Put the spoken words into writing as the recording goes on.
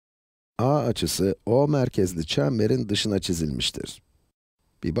A açısı O merkezli çemberin dışına çizilmiştir.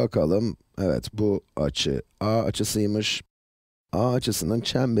 Bir bakalım, evet bu açı A açısıymış. A açısının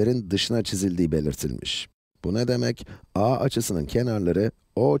çemberin dışına çizildiği belirtilmiş. Bu ne demek? A açısının kenarları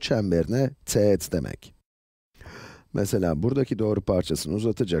O çemberine teğet demek. Mesela buradaki doğru parçasını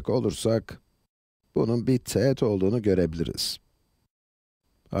uzatacak olursak, bunun bir teğet olduğunu görebiliriz.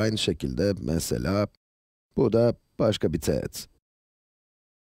 Aynı şekilde mesela, bu da başka bir teğet.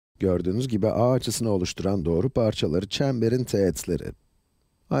 Gördüğünüz gibi A açısını oluşturan doğru parçaları çemberin teğetleri.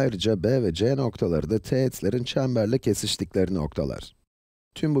 Ayrıca B ve C noktaları da teğetlerin çemberle kesiştikleri noktalar.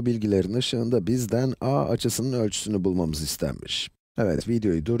 Tüm bu bilgilerin ışığında bizden A açısının ölçüsünü bulmamız istenmiş. Evet,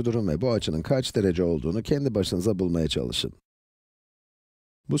 videoyu durdurun ve bu açının kaç derece olduğunu kendi başınıza bulmaya çalışın.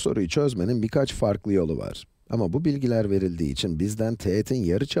 Bu soruyu çözmenin birkaç farklı yolu var. Ama bu bilgiler verildiği için bizden teğetin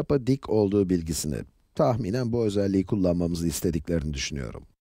yarıçapa dik olduğu bilgisini, tahminen bu özelliği kullanmamızı istediklerini düşünüyorum.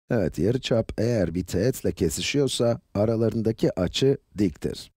 Evet, yarıçap eğer bir teğetle kesişiyorsa, aralarındaki açı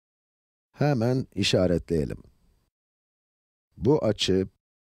diktir. Hemen işaretleyelim. Bu açı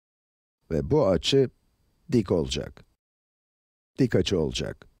ve bu açı dik olacak. Dik açı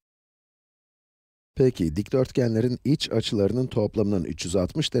olacak. Peki, dikdörtgenlerin iç açılarının toplamının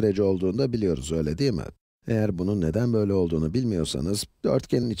 360 derece olduğunu da biliyoruz, öyle değil mi? Eğer bunun neden böyle olduğunu bilmiyorsanız,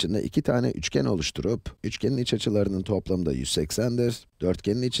 dörtgenin içinde iki tane üçgen oluşturup, üçgenin iç açılarının toplamı da 180'dir.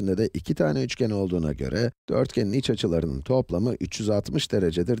 Dörtgenin içinde de iki tane üçgen olduğuna göre, dörtgenin iç açılarının toplamı 360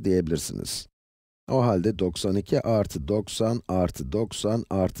 derecedir diyebilirsiniz. O halde 92 artı 90 artı 90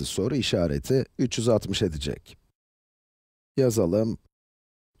 artı soru işareti 360 edecek. Yazalım.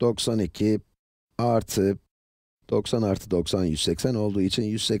 92 artı 90 artı 90 180 olduğu için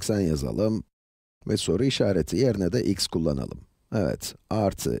 180 yazalım. Ve soru işareti yerine de x kullanalım. Evet,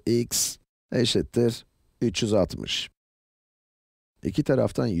 artı x eşittir 360. İki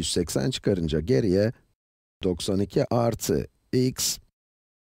taraftan 180 çıkarınca geriye 92 artı x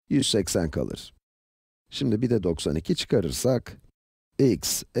 180 kalır. Şimdi bir de 92 çıkarırsak,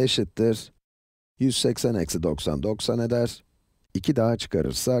 x eşittir 180 eksi 90, 90 eder. 2 daha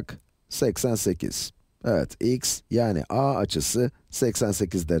çıkarırsak, 88. Evet, x yani A açısı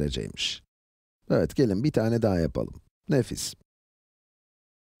 88 dereceymiş. Evet, gelin bir tane daha yapalım. Nefis.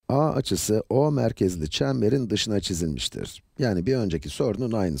 A açısı O merkezli çemberin dışına çizilmiştir. Yani bir önceki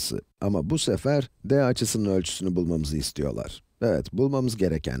sorunun aynısı. Ama bu sefer D açısının ölçüsünü bulmamızı istiyorlar. Evet, bulmamız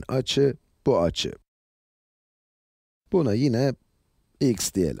gereken açı, bu açı. Buna yine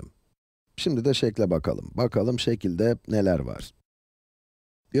x diyelim. Şimdi de şekle bakalım. Bakalım şekilde neler var.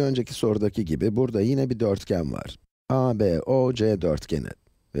 Bir önceki sorudaki gibi burada yine bir dörtgen var. ABOC dörtgeni.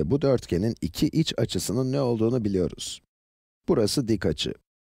 Ve bu dörtgenin iki iç açısının ne olduğunu biliyoruz. Burası dik açı.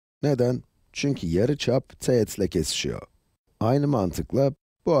 Neden? Çünkü yarıçap teğetle kesişiyor. Aynı mantıkla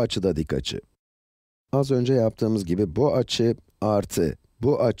bu açı da dik açı. Az önce yaptığımız gibi bu açı artı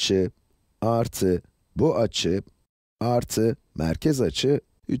bu açı artı bu açı artı merkez açı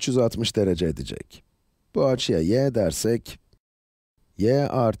 360 derece edecek. Bu açıya y dersek, y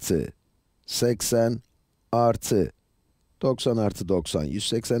artı 80 artı 90 artı 90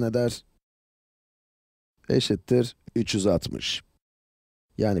 180 eder, eşittir 360.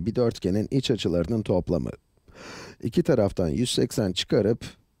 Yani bir dörtgenin iç açılarının toplamı. İki taraftan 180 çıkarıp,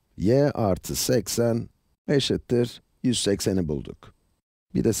 y artı 80 eşittir 180'i bulduk.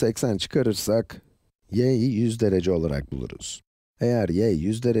 Bir de 80 çıkarırsak, y'yi 100 derece olarak buluruz. Eğer y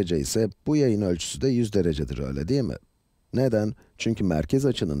 100 derece ise, bu yayın ölçüsü de 100 derecedir, öyle değil mi? Neden? Çünkü merkez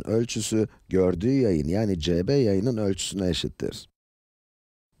açının ölçüsü, gördüğü yayın yani CB yayının ölçüsüne eşittir.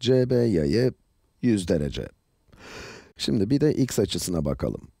 CB yayı 100 derece. Şimdi bir de x açısına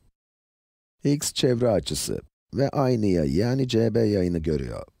bakalım. X çevre açısı ve aynı yayı yani CB yayını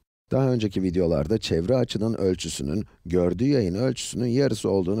görüyor. Daha önceki videolarda çevre açının ölçüsünün, gördüğü yayın ölçüsünün yarısı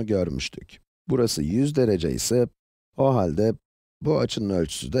olduğunu görmüştük. Burası 100 derece ise, o halde bu açının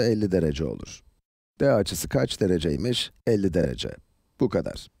ölçüsü de 50 derece olur. D açısı kaç dereceymiş? 50 derece. Bu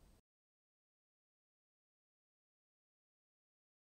kadar.